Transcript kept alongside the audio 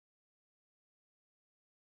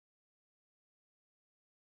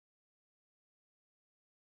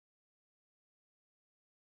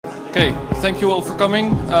Okay, thank you all for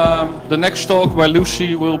coming. The next talk by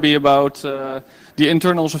Lucy will be about the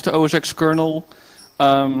internals of the OSX kernel.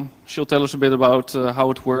 She'll tell us a bit about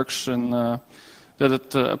how it works and that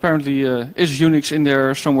it apparently is Unix in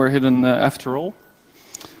there somewhere hidden after all.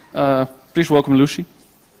 Please welcome Lucy.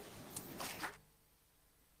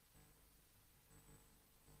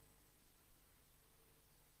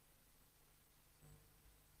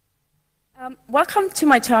 Welcome to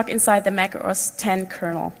my talk inside the macOS 10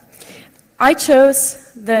 kernel. I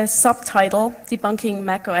chose the subtitle, Debunking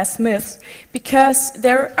macOS Myths, because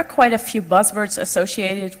there are quite a few buzzwords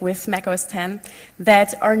associated with macOS 10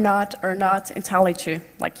 that are not entirely true.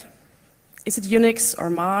 Like, is it Unix or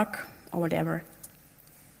Mac or whatever?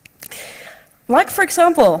 Like, for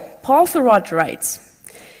example, Paul Thurrott writes,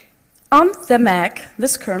 on the Mac,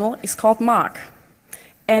 this kernel is called Mac,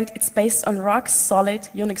 and it's based on rock-solid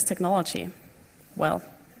Unix technology. Well,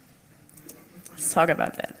 let's talk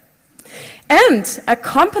about that. And a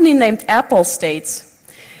company named Apple states,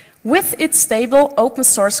 with its stable open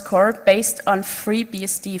source core based on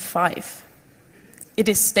FreeBSD 5. It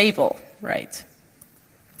is stable, right?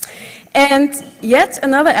 And yet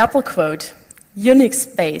another Apple quote,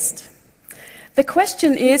 Unix-based. The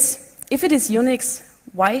question is, if it is Unix,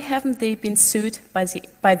 why haven't they been sued by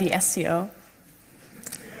the SCO?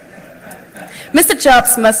 Mr.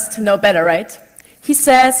 Jobs must know better, right? He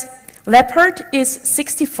says, Leopard is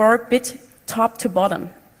 64-bit top to bottom.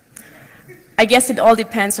 I guess it all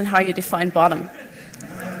depends on how you define bottom.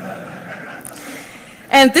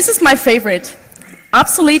 And this is my favorite.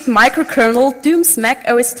 Obsolete microkernel dooms Mac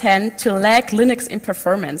OS X to lag Linux in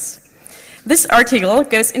performance. This article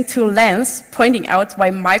goes into length pointing out why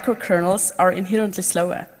microkernels are inherently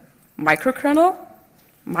slower. Microkernel?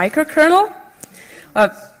 Microkernel?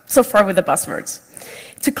 So far with the buzzwords.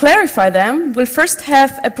 To clarify them, we'll first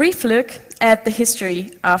have a brief look at the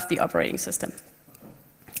history of the operating system.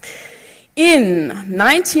 In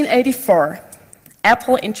 1984,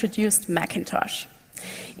 Apple introduced Macintosh.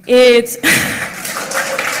 It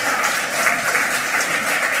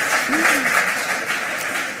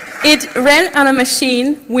ran on a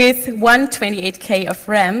machine with 128K of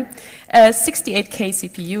RAM, a 68K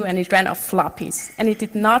CPU, and it ran off floppies, and it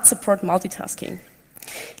did not support multitasking.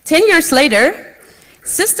 10 years later,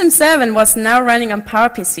 System 7 was now running on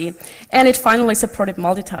PowerPC, and it finally supported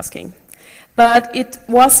multitasking. But it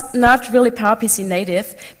was not really PowerPC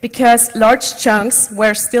native, because large chunks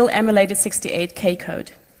were still emulated 68K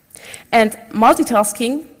code. And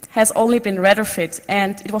multitasking has only been retrofit,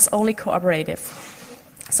 and it was only cooperative.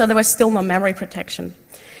 So there was still no memory protection.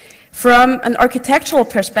 From an architectural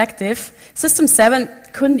perspective, System 7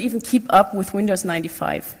 couldn't even keep up with Windows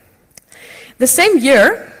 95. The same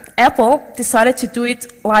year, Apple decided to do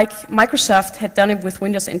it like Microsoft had done it with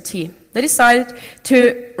Windows NT. They decided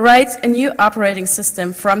to write a new operating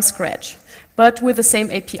system from scratch, but with the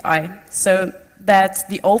same API, so that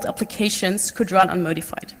the old applications could run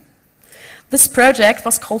unmodified. This project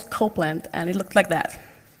was called Copeland, and it looked like that.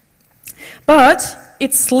 But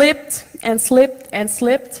it slipped and slipped and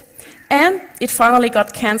slipped, and it finally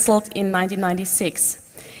got cancelled in 1996,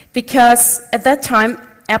 because at that time,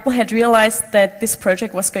 Apple had realized that this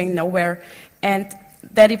project was going nowhere and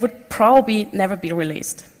that it would probably never be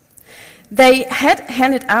released. They had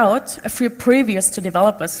handed out a few previews to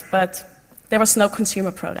developers, but there was no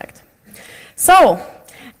consumer product. So,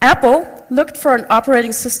 Apple looked for an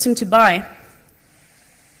operating system to buy.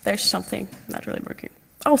 There's something not really working.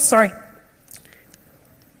 Oh, sorry.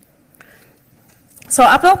 So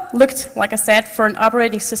Apple looked, like I said, for an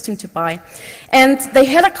operating system to buy. And they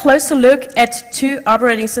had a closer look at two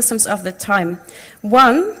operating systems of the time.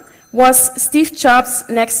 One was Steve Jobs'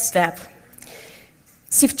 next step.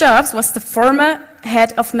 Steve Jobs was the former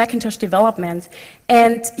head of Macintosh development,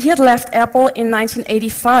 and he had left Apple in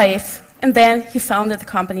 1985, and then he founded the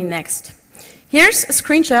company Next. Here's a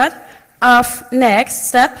screenshot of Next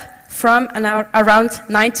step from around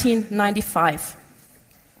 1995.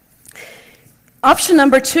 Option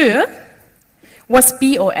number 2 was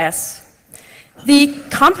BOS. The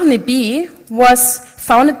company B was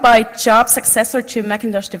founded by Jobs' successor to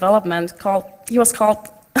Macintosh development. He was called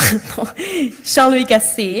Jean-Louis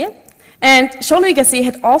Gasset. And Jean-Louis Gasset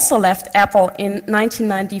had also left Apple in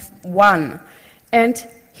 1991. And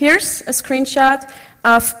here's a screenshot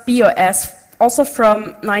of BOS, also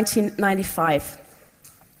from 1995.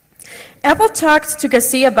 Apple talked to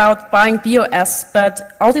Gasset about buying BOS,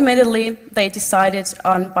 but ultimately they decided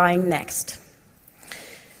on buying Next.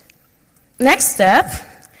 Next step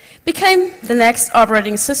became the Next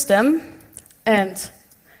operating system, and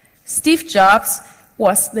Steve Jobs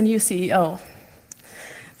was the new CEO.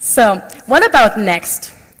 So, what about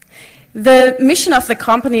Next? The mission of the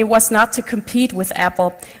company was not to compete with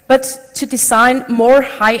Apple, but to design more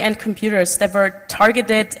high-end computers that were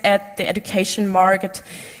targeted at the education market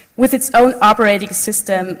with its own operating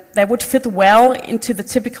system that would fit well into the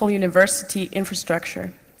typical university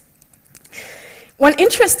infrastructure. One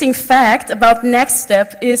interesting fact about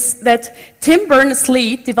NeXTSTEP is that Tim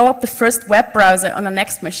Berners-Lee developed the first web browser on a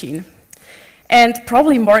NeXT machine. And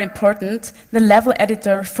probably more important, the level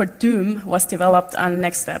editor for Doom was developed on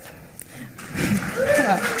NeXTSTEP.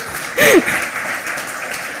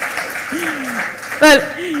 But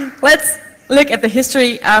let's look at the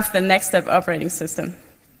history of the NeXTSTEP operating system.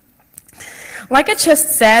 Like I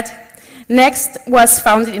just said, NeXT was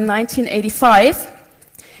founded in 1985,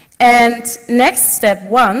 and NeXTSTEP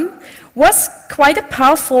 1 was quite a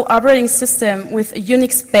powerful operating system with a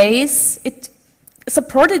Unix base. It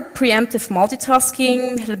supported preemptive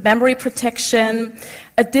multitasking, had memory protection,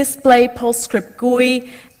 a display PostScript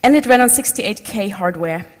GUI, and it ran on 68K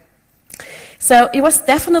hardware. So it was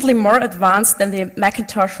definitely more advanced than the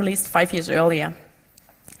Macintosh released 5 years earlier.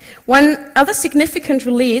 One other significant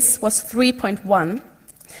release was 3.1,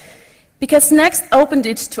 because NeXT opened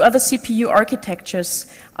it to other CPU architectures,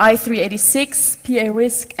 i386,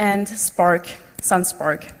 PA-RISC, and SPARC,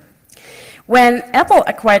 SunSPARC. When Apple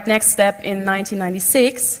acquired NeXTSTEP in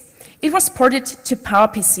 1996, it was ported to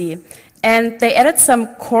PowerPC, and they added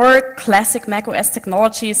some core classic macOS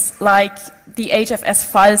technologies like the HFS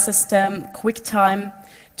file system, QuickTime,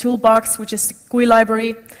 Toolbox, which is the GUI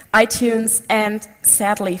library, iTunes, and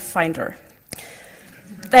sadly, Finder.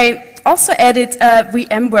 They also added a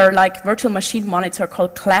VMware-like virtual machine monitor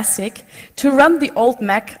called Classic to run the old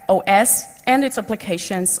Mac OS and its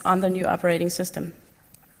applications on the new operating system.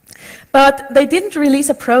 But they didn't release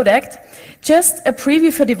a product, just a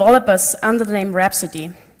preview for developers under the name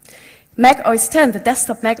Rhapsody. Mac OS X, the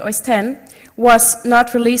desktop Mac OS X, was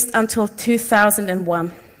not released until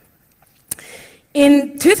 2001.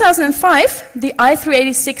 In 2005, the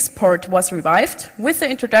i386 port was revived with the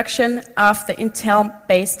introduction of the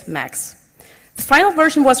Intel-based Macs. The final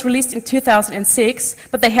version was released in 2006,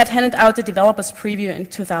 but they had handed out the developer's preview in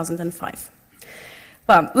 2005.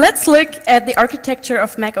 Well, let's look at the architecture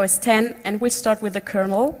of Mac OS X, and we'll start with the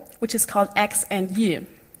kernel, which is called X and U.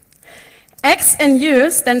 X and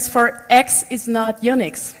U stands for X is not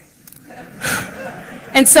Unix.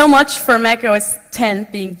 And so much for Mac OS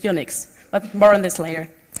X being Unix, but more on this later.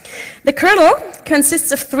 The kernel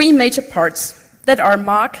consists of three major parts that are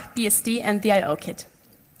Mach, BSD, and the I/O kit.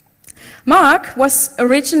 Mach was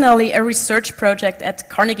originally a research project at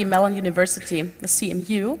Carnegie Mellon University, the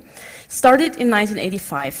CMU, started in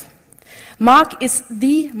 1985. Mach is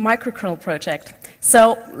the microkernel project.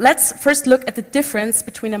 So let's first look at the difference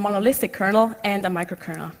between a monolithic kernel and a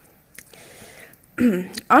microkernel.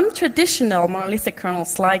 On traditional monolithic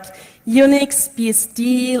kernels like Unix,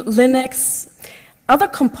 BSD, Linux, other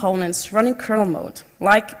components run in kernel mode,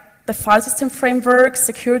 like the file system framework,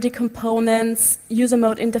 security components, user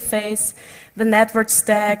mode interface, the network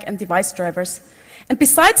stack, and device drivers. And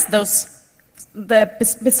besides those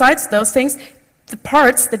things, the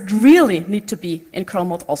parts that really need to be in kernel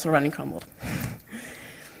mode also run in kernel mode.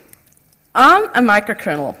 On a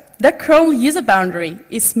microkernel, the kernel user boundary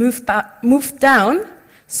is moved down,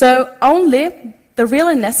 so only the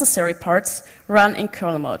really necessary parts run in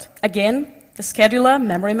kernel mode. Again, the scheduler,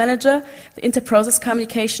 memory manager, the inter-process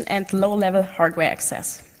communication, and low-level hardware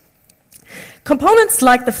access. Components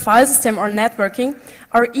like the file system or networking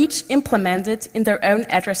are each implemented in their own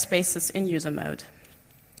address spaces in user mode.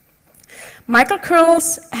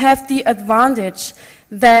 Microkernels have the advantage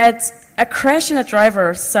that a crash in a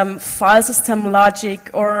driver, some file system logic,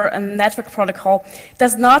 or a network protocol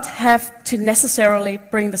does not have to necessarily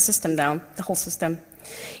bring the system down, the whole system.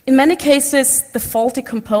 In many cases, the faulty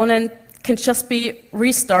component can just be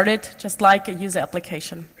restarted, just like a user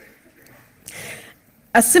application.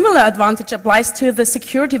 A similar advantage applies to the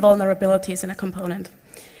security vulnerabilities in a component.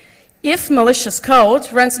 If malicious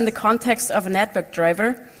code runs in the context of a network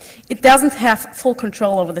driver, it doesn't have full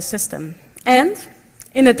control over the system. And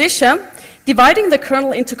in addition, dividing the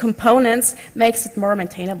kernel into components makes it more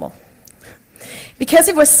maintainable. Because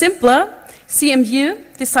it was simpler, CMU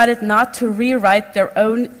decided not to rewrite their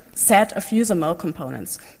own set of user mode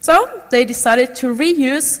components. So they decided to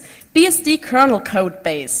reuse BSD kernel code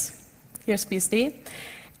base. Here's BSD.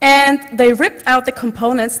 And they ripped out the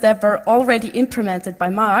components that were already implemented by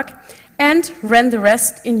Mach and ran the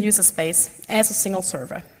rest in user space as a single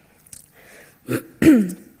server.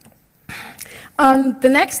 On the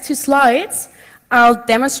next two slides, I'll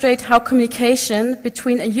demonstrate how communication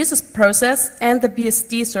between a user's process and the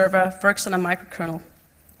BSD server works on a microkernel.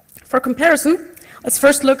 For comparison, Let's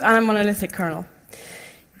first look at a monolithic kernel.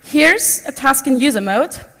 Here's a task in user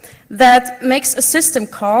mode that makes a system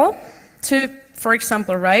call to, for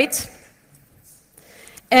example, write.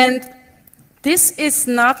 And this is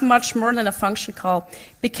not much more than a function call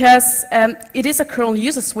because it is a kernel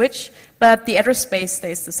user switch, but the address space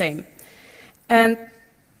stays the same. And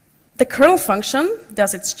the kernel function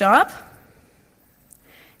does its job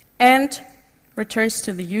and returns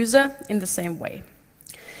to the user in the same way.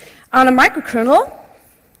 On a microkernel,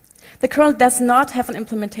 the kernel does not have an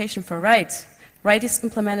implementation for write. Write is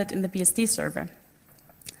implemented in the BSD server.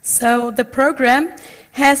 So the program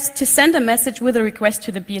has to send a message with a request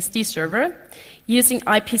to the BSD server using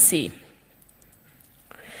IPC.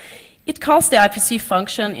 It calls the IPC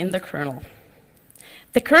function in the kernel.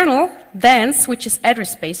 The kernel then switches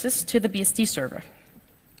address spaces to the BSD server.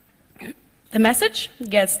 The message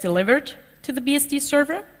gets delivered to the BSD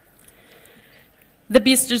server. The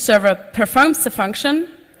BSD server performs the function,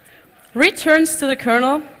 returns to the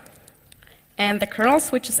kernel, and the kernel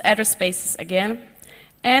switches address spaces again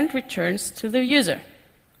and returns to the user.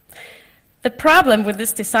 The problem with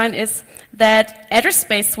this design is that address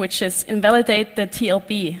space switches invalidate the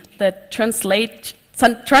TLB, the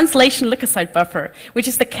translation leukocyte buffer, which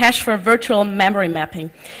is the cache for virtual memory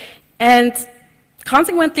mapping. And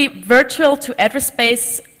consequently, virtual to address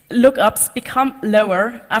space lookups become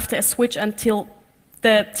lower after a switch until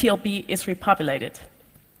the TLB is repopulated.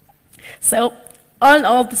 So all in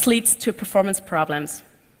all, this leads to performance problems.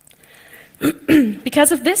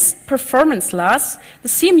 Because of this performance loss, the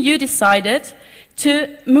CMU decided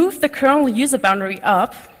to move the kernel user boundary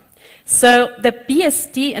up so the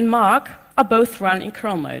BSD and Mach are both run in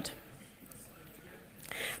kernel mode.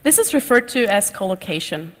 This is referred to as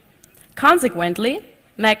collocation. Consequently,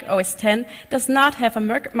 Mac OS X does not have a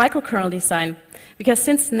microkernel design because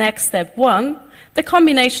since next step 1, the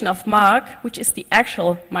combination of Mach, which is the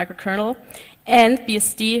actual microkernel, and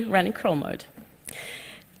BSD run in kernel mode.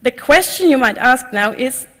 The question you might ask now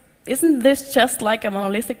is, isn't this just like a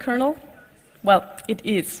monolithic kernel? Well, it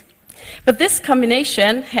is. But this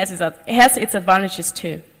combination has its advantages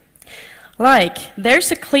too. Like,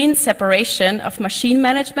 there's a clean separation of machine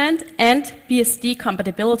management and BSD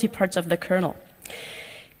compatibility parts of the kernel.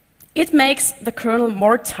 It makes the kernel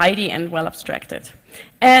more tidy and well abstracted.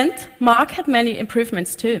 And Mach had many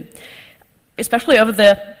improvements too, especially over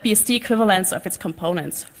the BSD equivalents of its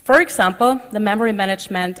components. For example, the memory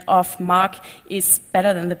management of Mach is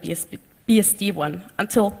better than the BSD one,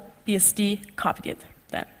 until BSD copied it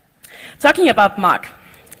then. Talking about Mach,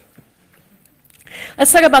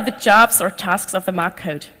 let's talk about the jobs or tasks of the Mach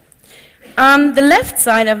code. On the left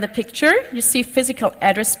side of the picture, you see physical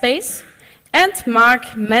address space, and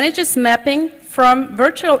Mach manages mapping from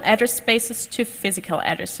virtual address spaces to physical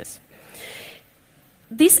addresses.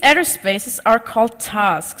 These address spaces are called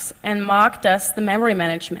tasks, and Mach does the memory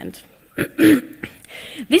management.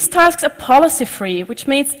 These tasks are policy-free, which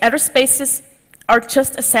means address spaces are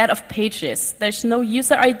just a set of pages. There's no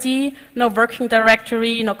user ID, no working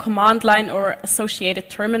directory, no command line or associated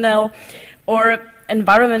terminal, or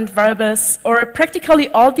environment variables, or practically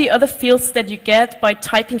all the other fields that you get by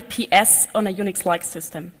typing PS on a Unix-like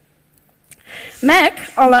system. Mach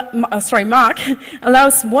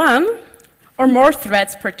allows one or more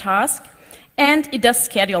threads per task, and it does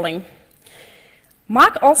scheduling.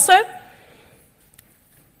 Mach also,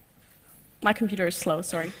 my computer is slow,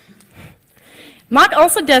 sorry. Mach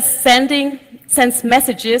also sends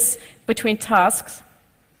messages between tasks.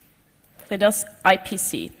 It does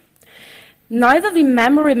IPC. Neither the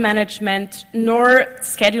memory management nor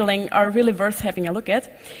scheduling are really worth having a look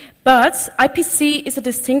at, but IPC is a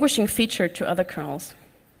distinguishing feature to other kernels.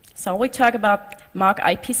 So we talk about Mach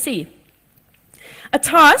IPC. A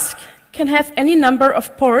task can have any number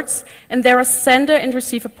of ports, and there are sender and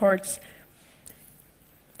receiver ports.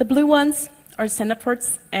 The blue ones are sender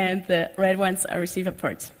ports, and the red ones are receiver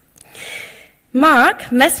ports.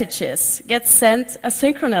 Mach messages get sent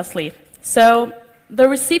asynchronously, so the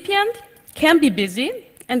recipient can be busy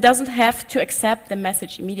and doesn't have to accept the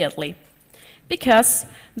message immediately, because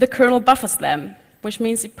the kernel buffers them, which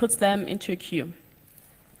means it puts them into a queue.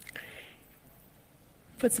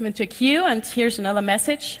 Puts them into a queue, and here's another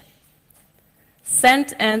message,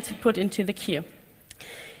 sent and put into the queue.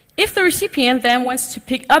 If the recipient then wants to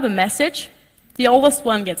pick up a message, the oldest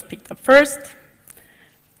one gets picked up first,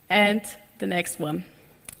 and the next one.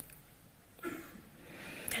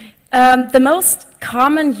 The most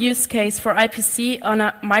common use case for IPC on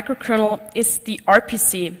a microkernel is the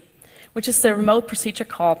RPC, which is the remote procedure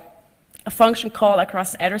call, a function call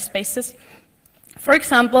across address spaces. For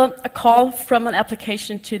example, a call from an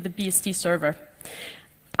application to the BSD server.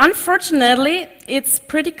 Unfortunately, it's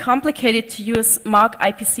pretty complicated to use Mark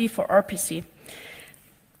IPC for RPC.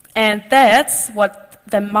 And that's what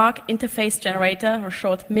the Mark interface generator, or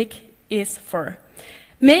short MIG, is for.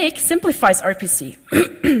 MIG simplifies RPC.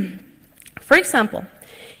 For example,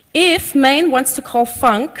 if main wants to call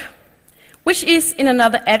func, which is in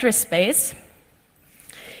another address space,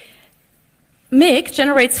 MIG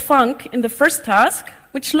generates func in the first task,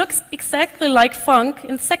 which looks exactly like func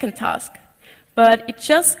in the second task, but it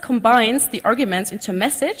just combines the arguments into a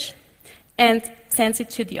message and sends it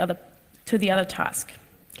to the other task.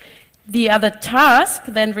 The other task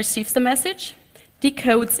then receives the message,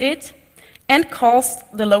 decodes it, and calls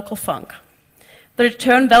the local func. The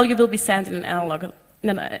return value will be sent in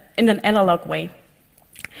an analog way.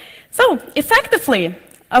 So, effectively,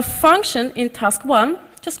 a function in task 1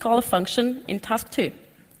 just call a function in task 2.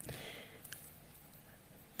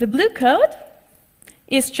 The blue code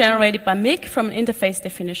is generated by MIG from an interface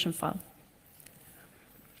definition file.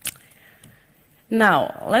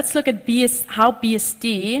 Now, let's look at how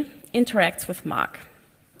BSD interacts with Mark.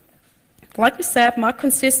 Like we said, Mark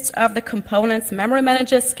consists of the components memory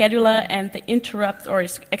manager, scheduler, and the interrupt or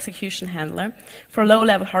execution handler for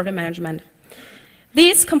low-level hardware management.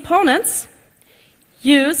 These components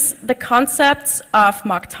use the concepts of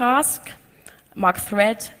Mark task, Mark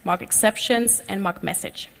thread, Mark exceptions, and Mark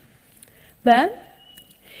message. Then,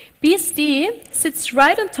 BSD sits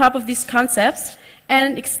right on top of these concepts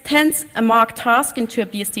and extends a Mark task into a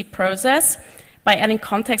BSD process by adding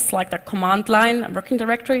context like the command line, a working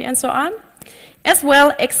directory, and so on, as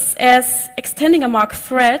well as extending a Mark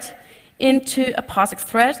thread into a POSIX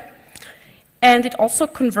thread, and it also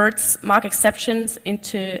converts Mark exceptions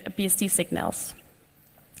into BSD signals.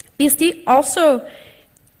 BSD also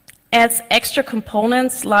adds extra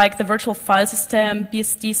components like the virtual file system,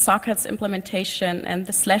 BSD sockets implementation, and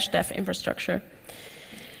the /dev infrastructure.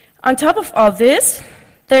 On top of all this,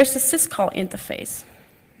 there's the syscall interface.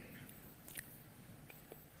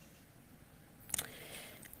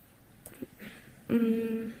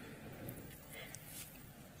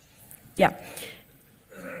 Yeah.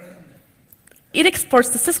 It exports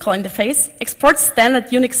the syscall interface, exports standard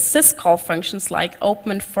Unix syscall functions like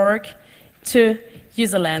open and fork to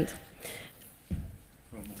userland.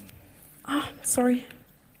 Oh, sorry.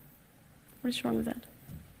 What is wrong with that?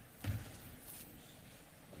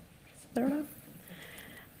 There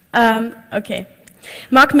okay.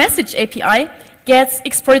 Mark message API gets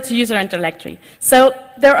exported to user and directory. So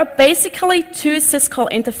there are basically two syscall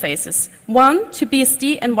interfaces, one to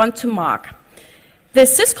BSD and one to Mark. The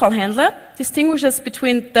syscall handler distinguishes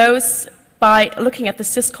between those by looking at the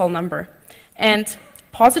syscall number. And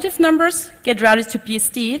positive numbers get routed to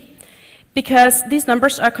BSD because these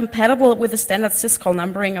numbers are compatible with the standard syscall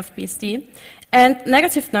numbering of BSD, and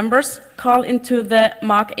negative numbers call into the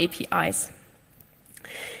Mark APIs.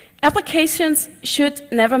 Applications should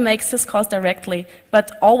never make syscalls directly,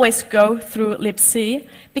 but always go through libc,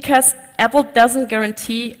 because Apple doesn't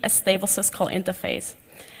guarantee a stable syscall interface.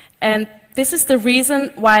 And this is the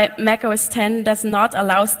reason why macOS X does not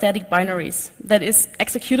allow static binaries. That is,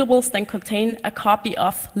 executables then contain a copy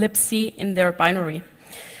of libc in their binary.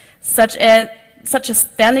 Such a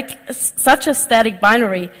static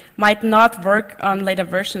binary might not work on later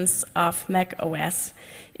versions of macOS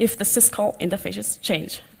if the syscall interfaces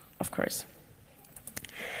change, of course.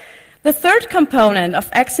 The third component of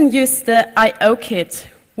Axon uses the I/O kit,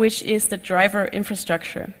 which is the driver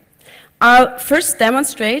infrastructure. I'll first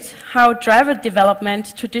demonstrate how driver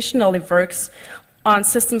development traditionally works on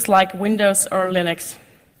systems like Windows or Linux.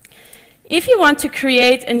 If you want to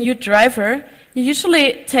create a new driver, you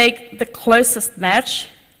usually take the closest match,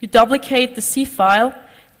 you duplicate the C file,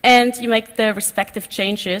 and you make the respective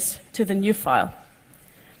changes to the new file.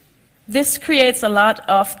 This creates a lot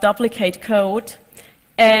of duplicate code,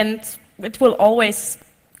 and it will always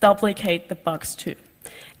duplicate the bugs too.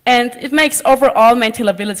 And it makes overall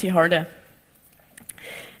maintainability harder.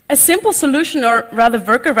 A simple solution, or rather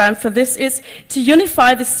workaround for this, is to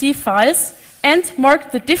unify the C files and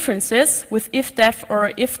mark the differences with ifdef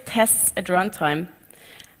or iftests at runtime.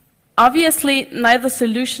 Obviously, neither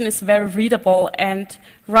solution is very readable, and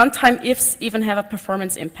runtime ifs even have a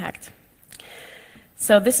performance impact.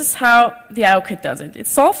 So this is how the I/O kit does it. It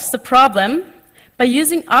solves the problem by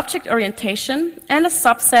using object orientation and a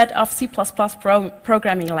subset of C++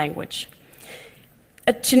 programming language.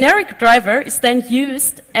 A generic driver is then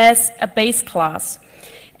used as a base class,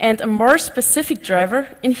 and a more specific driver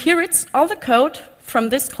inherits all the code from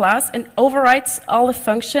this class and overrides all the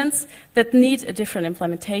functions that need a different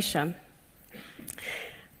implementation.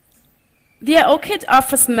 The I/O kit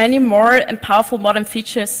offers many more and powerful modern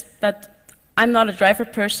features, but I'm not a driver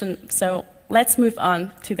person, so let's move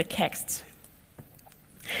on to the kexts.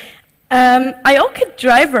 IO-kit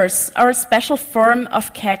drivers are a special form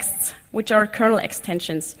of kexts, which are kernel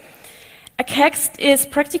extensions. A kext is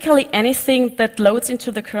practically anything that loads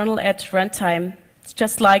into the kernel at runtime. It's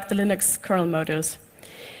just like the Linux kernel modules.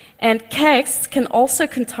 And kexts can also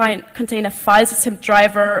contain a file system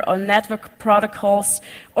driver or network protocols,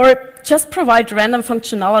 or just provide random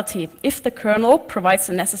functionality if the kernel provides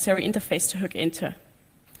the necessary interface to hook into.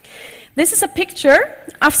 This is a picture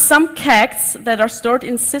of some kexts that are stored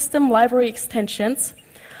in system library extensions,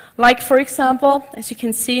 like, for example, as you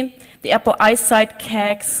can see, the Apple iSight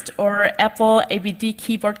kext, or Apple ABD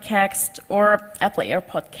keyboard kext, or Apple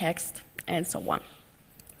AirPod kext, and so on.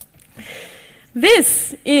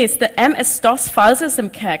 This is the MS-DOS file system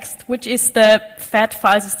kext, which is the FAT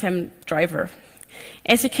file system driver.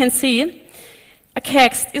 As you can see, a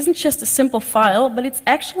kext isn't just a simple file, but it's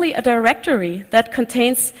actually a directory that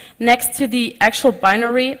contains, next to the actual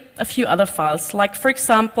binary, a few other files, like, for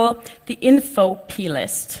example, the info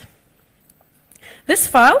plist. This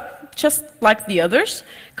file, just like the others,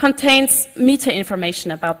 contains meta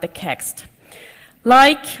information about the kext,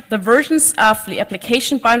 like the versions of the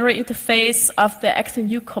application binary interface of the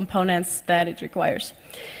XNU components that it requires.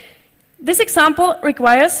 This example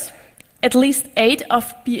requires at least 8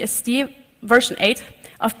 of BSD, version 8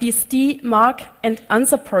 of BSD, Mark, and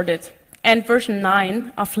unsupported, and version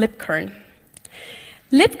 9 of libkern.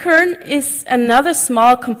 Libkern is another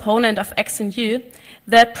small component of XNU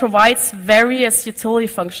that provides various utility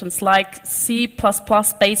functions like C++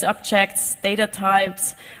 base objects, data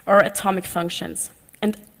types, or atomic functions.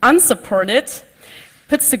 And unsupported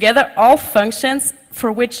puts together all functions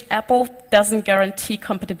for which Apple doesn't guarantee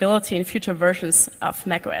compatibility in future versions of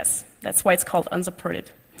macOS. That's why it's called unsupported.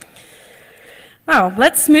 Now,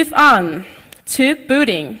 let's move on to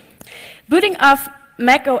booting. Booting of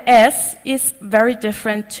macOS is very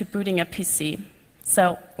different to booting a PC.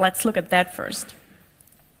 So let's look at that first.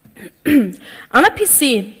 On a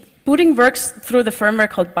PC, booting works through the firmware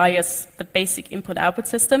called BIOS, the basic input-output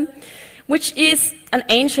system, which is an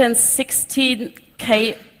ancient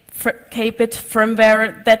 16K bit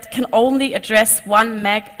firmware that can only address 1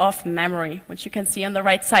 meg of memory, which you can see on the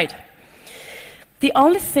right side. The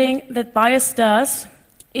only thing that BIOS does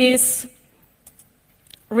is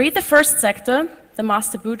read the first sector, the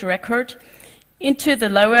master boot record, into the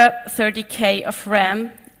lower 30K of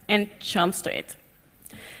RAM and jumps to it.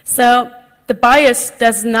 So the BIOS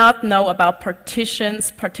does not know about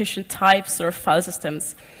partitions, partition types, or file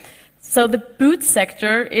systems. So the boot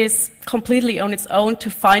sector is completely on its own to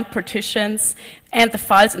find partitions and the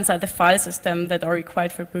files inside the file system that are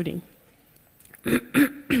required for booting.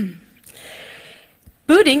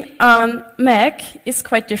 Booting on Mac is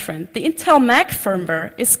quite different. The Intel Mac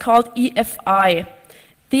firmware is called EFI,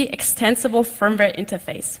 the Extensible Firmware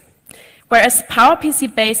Interface, whereas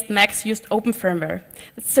PowerPC-based Macs used open firmware.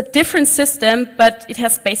 It's a different system, but it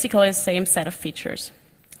has basically the same set of features.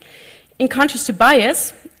 In contrast to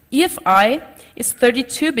BIOS, EFI is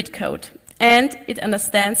 32-bit code, and it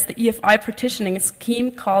understands the EFI partitioning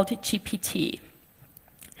scheme called GPT.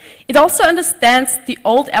 It also understands the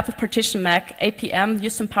old Apple Partition Mac, APM,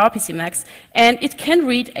 used in PowerPC Macs, and it can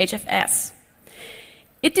read HFS.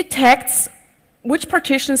 It detects which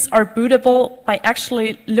partitions are bootable by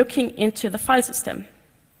actually looking into the file system.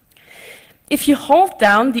 If you hold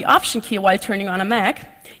down the Option key while turning on a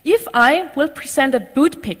Mac, EFI will present a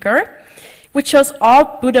boot picker, which shows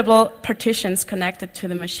all bootable partitions connected to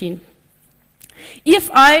the machine.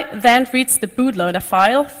 EFI then reads the bootloader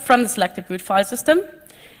file from the selected boot file system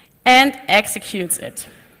and executes it.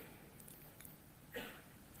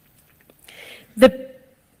 The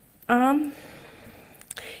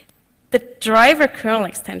driver kernel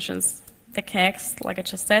extensions, the kext, like I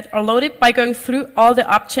just said, are loaded by going through all the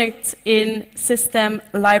objects in system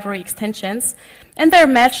library extensions, and they're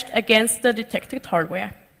matched against the detected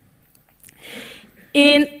hardware.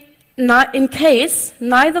 In case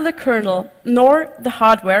neither the kernel, nor the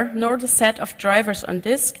hardware, nor the set of drivers on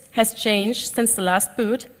disk has changed since the last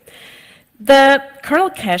boot, the kernel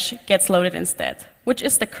cache gets loaded instead, which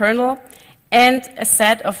is the kernel and a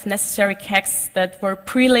set of necessary kexts that were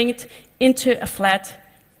pre-linked into a flat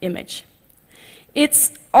image.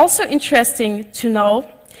 It's also interesting to know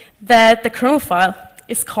that the kernel file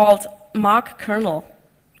is called mark kernel,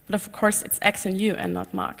 but of course it's XNU and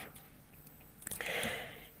not mark.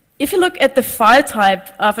 If you look at the file type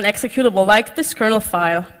of an executable like this kernel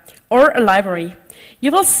file or a library,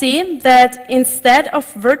 you will see that instead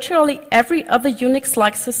of virtually every other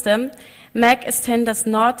Unix-like system, Mac OS X does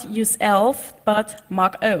not use ELF, but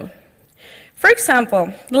Mark O. For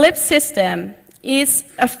example, the lib system is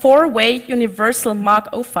a 4-way universal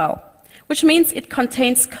macOS file, which means it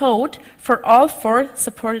contains code for all 4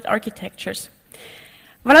 supported architectures.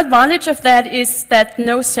 One advantage of that is that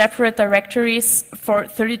no separate directories for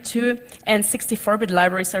 32 and 64-bit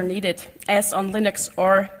libraries are needed, as on Linux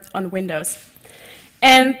or on Windows.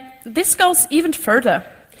 And this goes even further.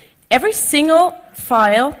 Every single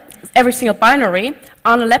file, every single binary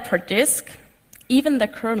on a Leopard disk, even the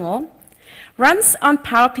kernel, runs on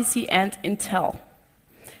PowerPC and Intel.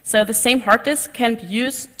 So the same hard disk can be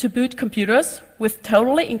used to boot computers with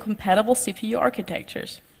totally incompatible CPU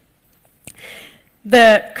architectures.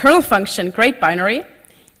 The kernel function, grade binary,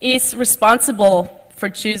 is responsible for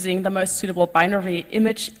choosing the most suitable binary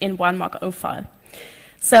image in one macOS file.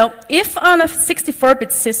 So if on a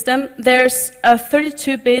 64-bit system there's a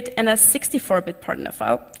 32-bit and a 64-bit part in the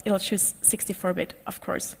file, it'll choose 64-bit, of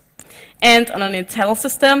course. And on an Intel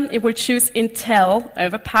system, it will choose Intel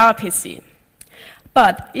over PowerPC.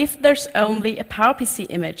 But if there's only a PowerPC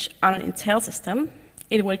image on an Intel system,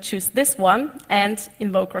 it will choose this one and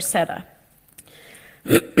invoke Rosetta.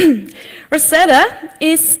 Rosetta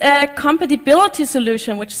is a compatibility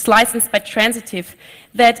solution which is licensed by Transitive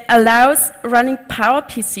that allows running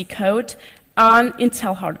PowerPC code on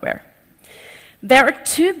Intel hardware. There are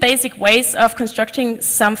 2 basic ways of constructing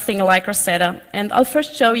something like Rosetta, and I'll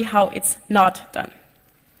first show you how it's not done.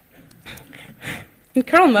 In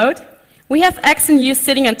kernel mode, we have X and U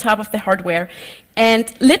sitting on top of the hardware, and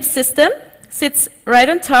libsystem sits right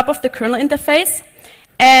on top of the kernel interface,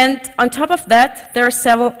 and on top of that, there are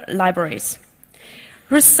several libraries.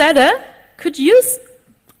 Rosetta could use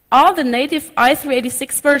all the native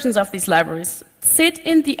i386 versions of these libraries, sit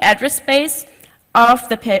in the address space of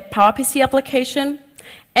the PowerPC application,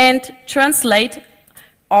 and translate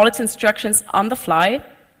all its instructions on the fly,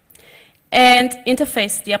 and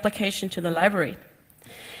interface the application to the library.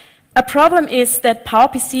 A problem is that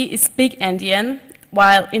PowerPC is big endian,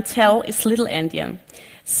 while Intel is little endian.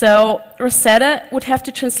 So Rosetta would have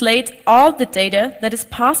to translate all the data that is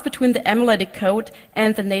passed between the emulated code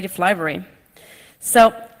and the native library.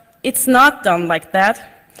 So it's not done like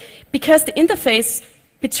that, because the interface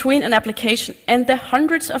between an application and the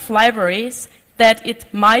hundreds of libraries that it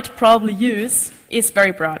might probably use is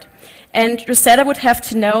very broad. And Rosetta would have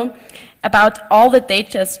to know about all the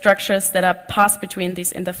data structures that are passed between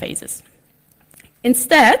these interfaces.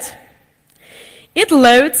 Instead, it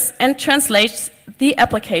loads and translates the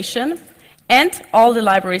application and all the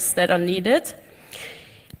libraries that are needed,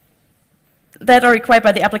 that are required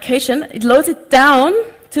by the application. It loads it down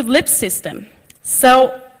to libsystem.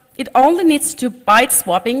 So it only needs to do byte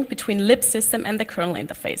swapping between libsystem and the kernel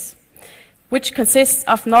interface, which consists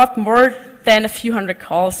of not more than a few hundred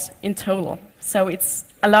calls in total. So it's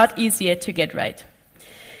a lot easier to get right.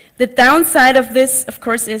 The downside of this, of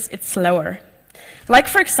course, is it's slower. Like,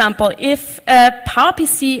 for example, if a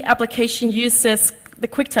PowerPC application uses the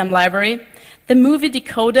QuickTime library, the movie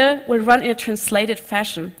decoder will run in a translated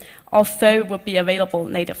fashion, although it will be available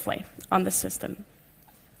natively on the system.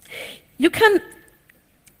 You can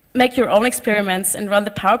make your own experiments and run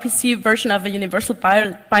the PowerPC version of a universal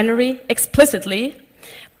binary explicitly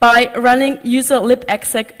by running user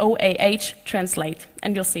libexec OAH translate,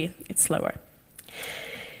 and you'll see it's slower.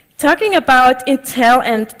 Talking about Intel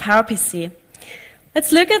and PowerPC,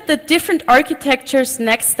 let's look at the different architectures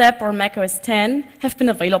NextStep or macOS 10 have been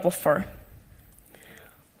available for.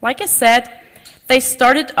 Like I said, they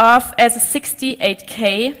started off as a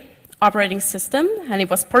 68K operating system, and it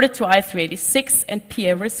was ported to i386 and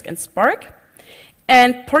PA RISC and Spark,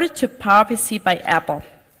 and ported to PowerPC by Apple.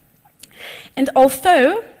 And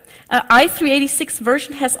although i386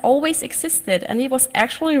 version has always existed, and it was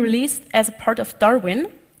actually released as a part of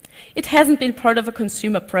Darwin, it hasn't been part of a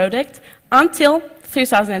consumer product until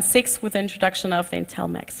 2006 with the introduction of the Intel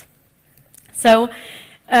Macs. So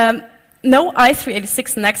no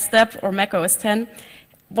i386 NextStep or macOS 10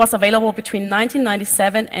 was available between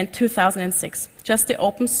 1997 and 2006, just the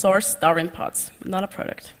open source Darwin pods, not a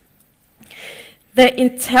product. The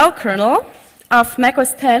Intel kernel of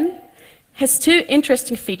macOS 10 has 2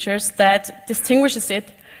 interesting features that distinguishes it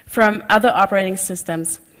from other operating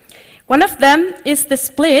systems. One of them is the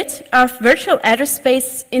split of virtual address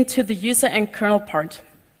space into the user and kernel part.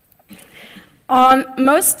 On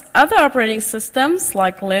most other operating systems,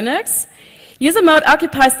 like Linux, user mode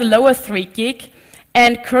occupies the lower 3 gig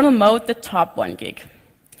and kernel mode the top 1 gig.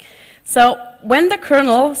 So when the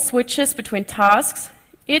kernel switches between tasks,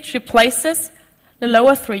 it replaces the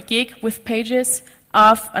lower 3 gig with pages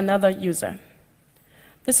of another user.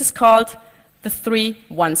 This is called the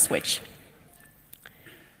 3-1 switch.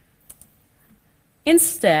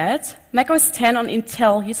 Instead, macOS 10 on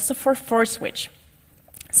Intel uses a 4-4 switch.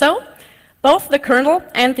 So, both the kernel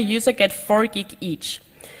and the user get 4 gig each.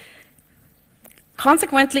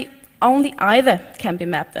 Consequently, only either can be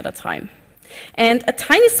mapped at a time. And a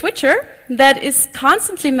tiny switcher that is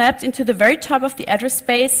constantly mapped into the very top of the address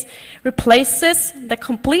space replaces the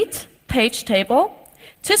complete page table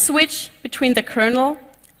to switch between the kernel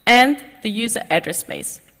and the user address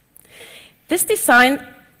space. This design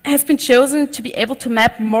has been chosen to be able to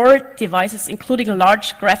map more devices, including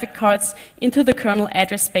large graphic cards, into the kernel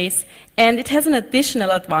address space, and it has an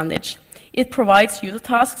additional advantage. It provides user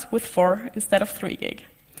tasks with 4 instead of 3 gig.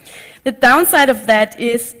 The downside of that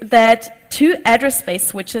is that 2 address space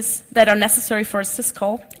switches that are necessary for a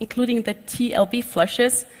syscall, including the TLB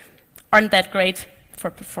flushes, aren't that great for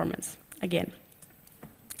performance, again.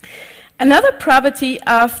 Another property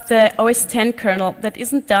of the OS X kernel that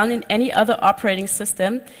isn't done in any other operating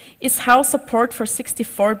system is how support for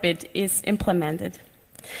 64-bit is implemented.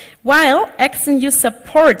 While XNU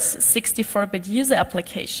supports 64-bit user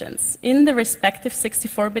applications in the respective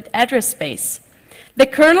 64-bit address space, the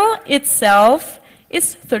kernel itself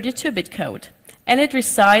is 32-bit code, and it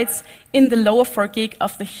resides in the lower 4 gig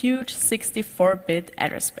of the huge 64-bit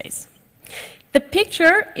address space. The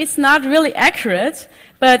picture is not really accurate,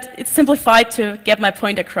 but it's simplified to get my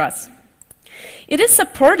point across. It is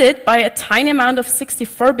supported by a tiny amount of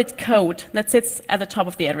 64-bit code that sits at the top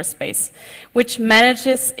of the address space, which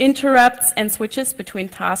manages interrupts and switches between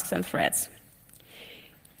tasks and threads.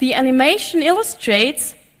 The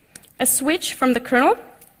illustrates a switch from the kernel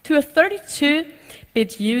to a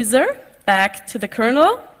 32-bit user, back to the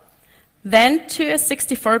kernel, then to a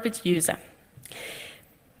 64-bit user.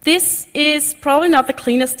 This is probably not the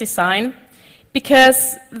cleanest design,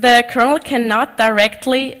 because the kernel cannot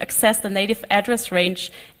directly access the native address range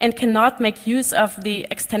and cannot make use of the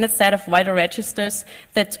extended set of wider registers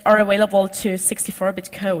that are available to 64-bit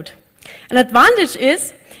code. An advantage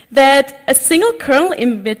is that a single kernel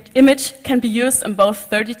image can be used on both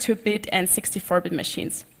 32-bit and 64-bit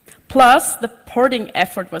machines. Plus, the porting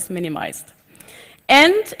effort was minimized.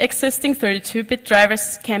 And existing 32-bit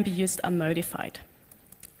drivers can be used unmodified.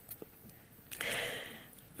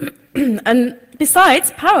 And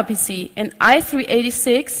besides PowerPC and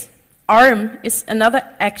i386, ARM is another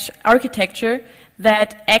architecture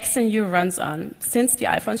that XNU runs on since the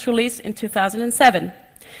iPhone's release in 2007.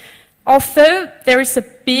 Although there is a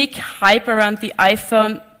big hype around the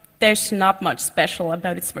iPhone, there's not much special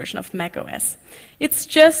about its version of macOS. It's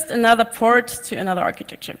just another port to another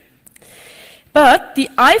architecture. But the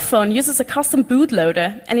iPhone uses a custom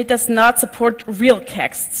bootloader, and it does not support real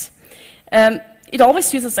texts. It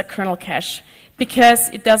always uses a kernel cache because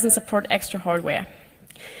it doesn't support extra hardware.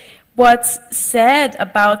 What's sad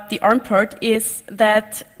about the ARM port is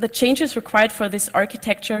that the changes required for this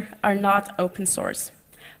architecture are not open source,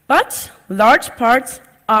 but large parts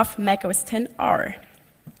of macOS X are.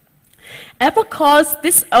 Apple calls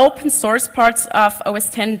this open source parts of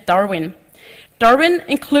OS X Darwin. Darwin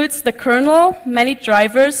includes the kernel, many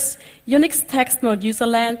drivers, Unix text mode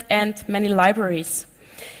userland, and many libraries.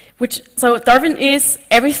 So Darwin is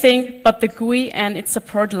everything but the GUI and its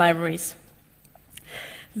support libraries.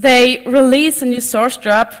 They release a new source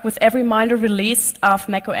drop with every minor release of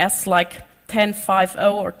macOS, like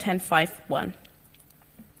 10.5.0 or 10.5.1.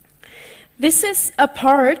 This is a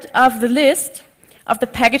part of the list of the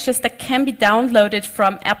packages that can be downloaded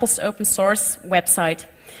from Apple's open source website.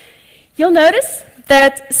 You'll notice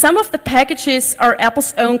that some of the packages are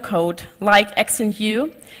Apple's own code, like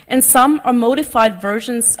XNU, and some are modified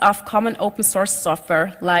versions of common open source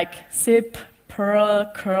software, like zip,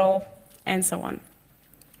 Perl, curl, and so on.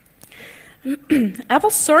 Apple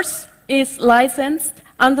Source is licensed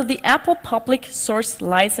under the Apple Public Source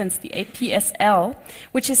License, the APSL,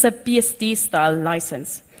 which is a BSD-style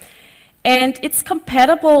license. And it's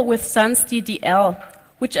compatible with Sun's DDL,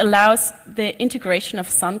 which allows the integration of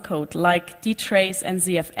Sun code, like dtrace and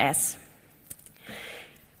ZFS.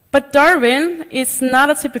 But Darwin is not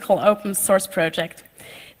a typical open source project.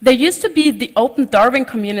 There used to be the Open Darwin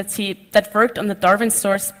community that worked on the Darwin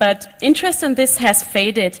source, but interest in this has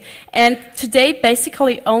faded, and today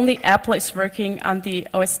basically only Apple is working on the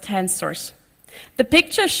OS X source. The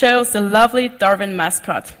picture shows the lovely Darwin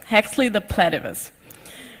mascot, Huxley the platypus.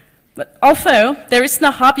 But although there is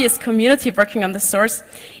no hobbyist community working on the source,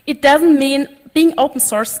 it doesn't mean being open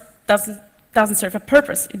source doesn't serve a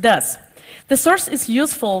purpose. It does. The source is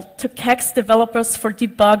useful to CAX developers for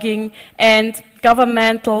debugging and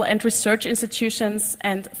governmental and research institutions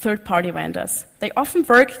and third-party vendors. They often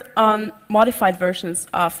work on modified versions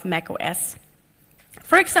of macOS.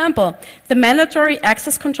 For example, the mandatory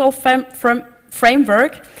access control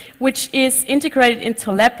framework, which is integrated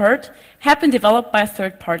into Leopard, have been developed by a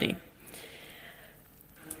third party.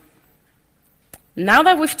 Now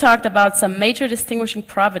that we've talked about some major distinguishing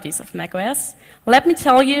properties of macOS, let me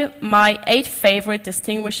tell you my 8 favorite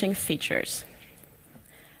distinguishing features.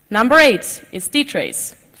 Number 8 is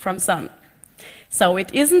dtrace from Sun. So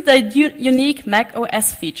it isn't a unique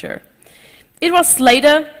macOS feature. It was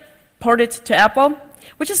later ported to Apple,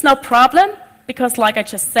 which is no problem, because like I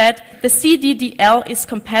just said, the CDDL is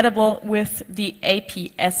compatible with the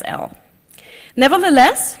APSL.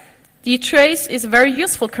 Nevertheless, dtrace is a very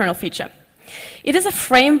useful kernel feature. It is a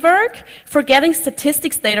framework for getting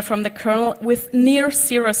statistics data from the kernel with near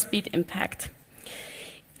zero speed impact.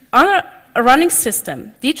 On a running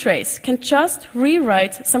system, dtrace can just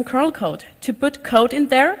rewrite some kernel code to put code in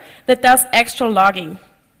there that does extra logging.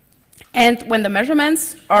 And when the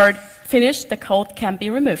measurements are finished, the code can be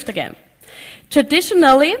removed again.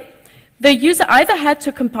 Traditionally, the user either had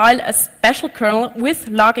to compile a special kernel with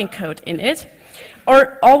logging code in it,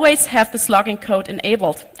 or always have this logging code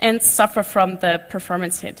enabled and suffer from the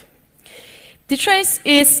performance hit. Dtrace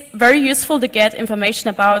is very useful to get information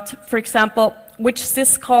about, for example, which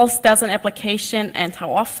syscalls does an application and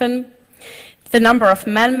how often, the number of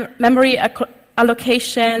memory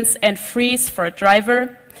allocations and frees for a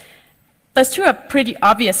driver. Those two are pretty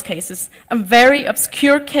obvious cases. A very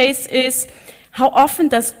obscure case is how often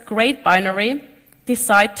does grade binary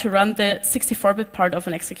decide to run the 64-bit part of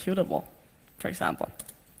an executable, for example.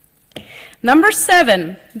 Number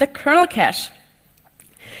 7, the kernel cache.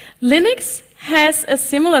 Linux has a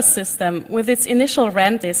similar system with its initial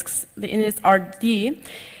RAM disks, the init.rd,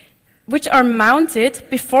 which are mounted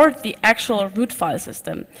before the actual root file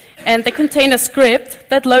system. And they contain a script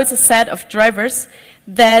that loads a set of drivers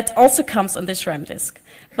that also comes on this RAM disk.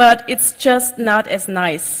 But it's just not as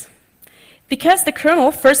nice. Because the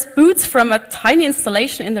kernel first boots from a tiny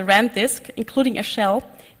installation in the RAM disk, including a shell,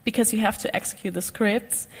 because you have to execute the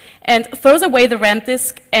scripts, and throws away the RAM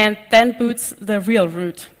disk and then boots the real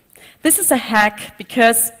root. This is a hack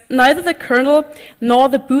because neither the kernel nor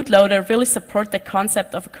the bootloader really support the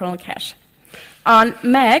concept of a kernel cache. On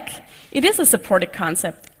Mac, it is a supported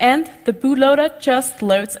concept, and the bootloader just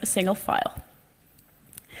loads a single file.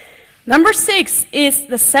 Number 6 is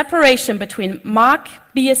the separation between Mach,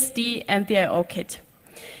 BSD, and the I/O kit.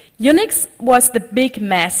 Unix was the big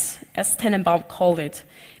mess, as Tenenbaum called it,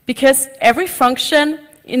 because every function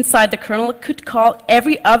inside the kernel could call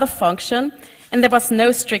every other function, and there was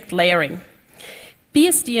no strict layering.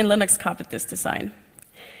 BSD and Linux copied this design.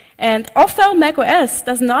 And although macOS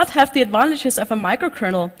does not have the advantages of a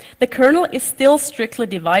microkernel, the kernel is still strictly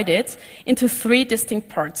divided into 3 distinct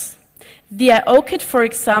parts. The I/O kit, for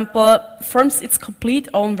example, forms its complete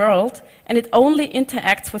own world, and it only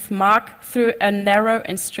interacts with Mach through a narrow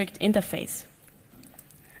and strict interface.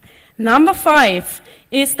 Number 5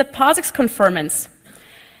 is the POSIX conformance.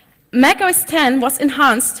 macOS 10 was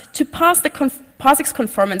enhanced to pass the POSIX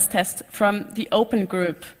conformance test from the open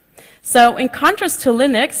group. So in contrast to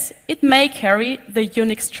Linux, it may carry the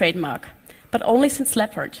Unix trademark, but only since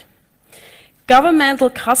Leopard. Governmental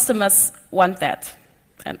customers want that,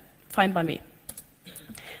 and fine by me.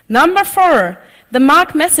 Number 4, the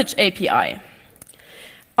Mach message API.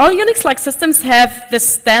 All Unix-like systems have the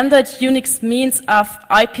standard Unix means of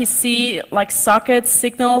IPC, like sockets,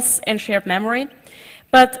 signals, and shared memory,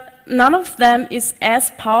 but none of them is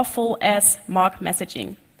as powerful as Mach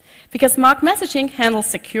messaging, because Mach messaging handles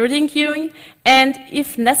security and queuing, and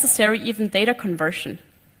if necessary, even data conversion.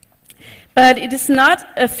 But it is not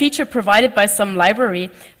a feature provided by some library,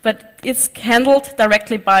 but it's handled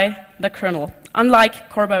directly by the kernel, unlike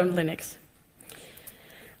Corbo and Linux.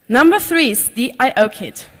 Number 3 is the I/O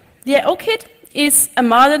kit. The I/O kit is a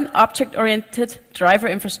modern object-oriented driver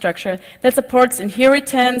infrastructure that supports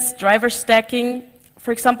inheritance, driver stacking.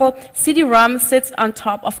 For example, CD-ROM sits on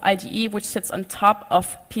top of IDE, which sits on top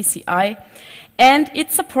of PCI, and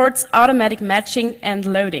it supports automatic matching and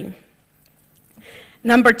loading.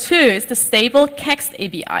 Number 2 is the stable kext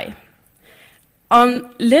ABI.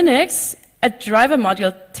 On Linux, a driver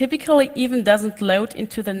module typically even doesn't load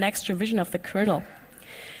into the next revision of the kernel.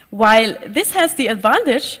 While this has the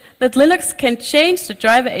advantage that Linux can change the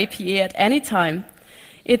driver API at any time,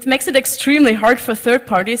 it makes it extremely hard for third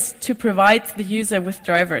parties to provide the user with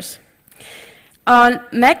drivers. On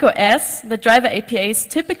macOS, the driver API is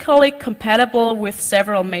typically compatible with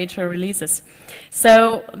several major releases,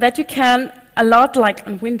 so that you can, a lot like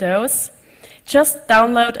on Windows, just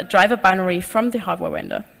download a driver binary from the hardware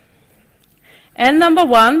window. And number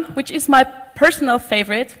 1, which is my personal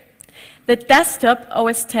favorite, the desktop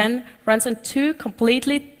OS X runs on 2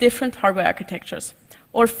 completely different hardware architectures,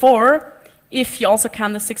 or 4 if you also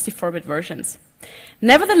count the 64-bit versions.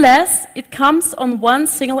 Nevertheless, it comes on one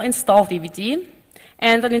single install DVD,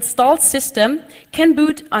 and an installed system can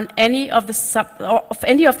boot on any of the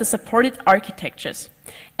supported architectures.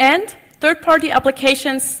 And third-party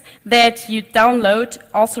applications that you download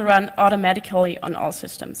also run automatically on all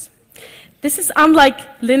systems. This is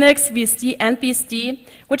unlike Linux, VSD, and BSD,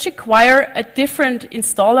 which require a different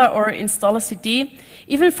installer or installer CD,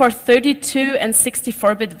 even for 32 and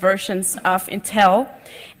 64-bit versions of Intel,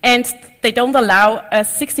 and they don't allow a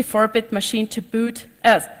 64-bit machine to boot,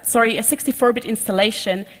 a 64-bit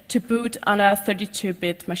installation to boot on a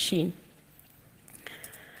 32-bit machine.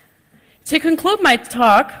 To conclude my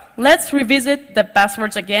talk, let's revisit the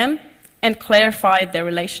buzzwords again and clarify their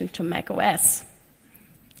relation to macOS.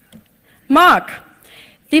 Mark.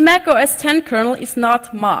 The Mac OS X kernel is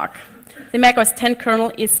not Mark. The Mac OS X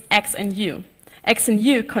kernel is XNU.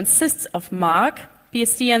 XNU consists of Mark,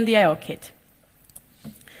 BSD, and the IO kit.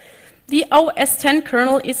 The OS X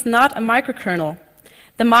kernel is not a microkernel.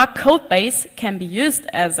 The Mark codebase can be used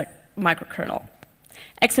as a microkernel.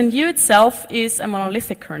 XNU itself is a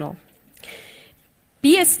monolithic kernel.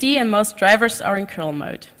 BSD and most drivers are in kernel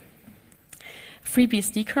mode.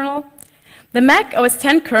 FreeBSD kernel. The Mac OS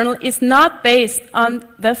X kernel is not based on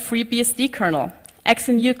the FreeBSD kernel.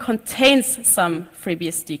 XNU contains some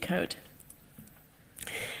FreeBSD code.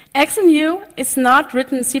 XNU is not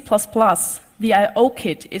written in C++. The IO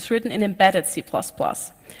kit is written in embedded C++.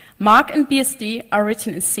 Mark and BSD are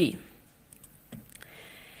written in C.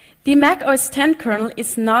 The Mac OS X kernel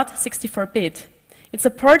is not 64-bit. It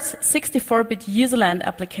supports 64-bit userland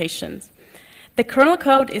applications. The kernel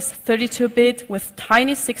code is 32-bit with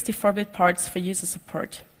tiny 64-bit parts for user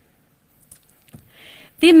support.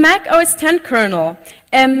 The Mac OS X kernel,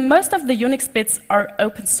 most of the Unix bits are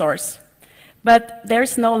open source, but there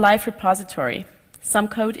is no live repository. Some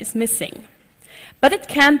code is missing, but it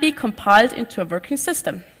can be compiled into a working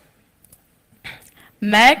system.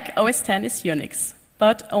 Mac OS X is Unix,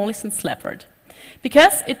 but only since Leopard,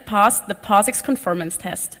 because it passed the POSIX conformance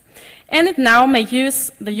test, and it now may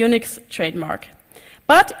use the Unix trademark.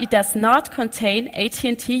 But it does not contain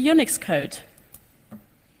AT&T Unix code.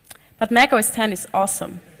 But Mac OS X is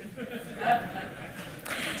awesome.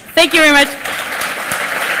 Thank you very much.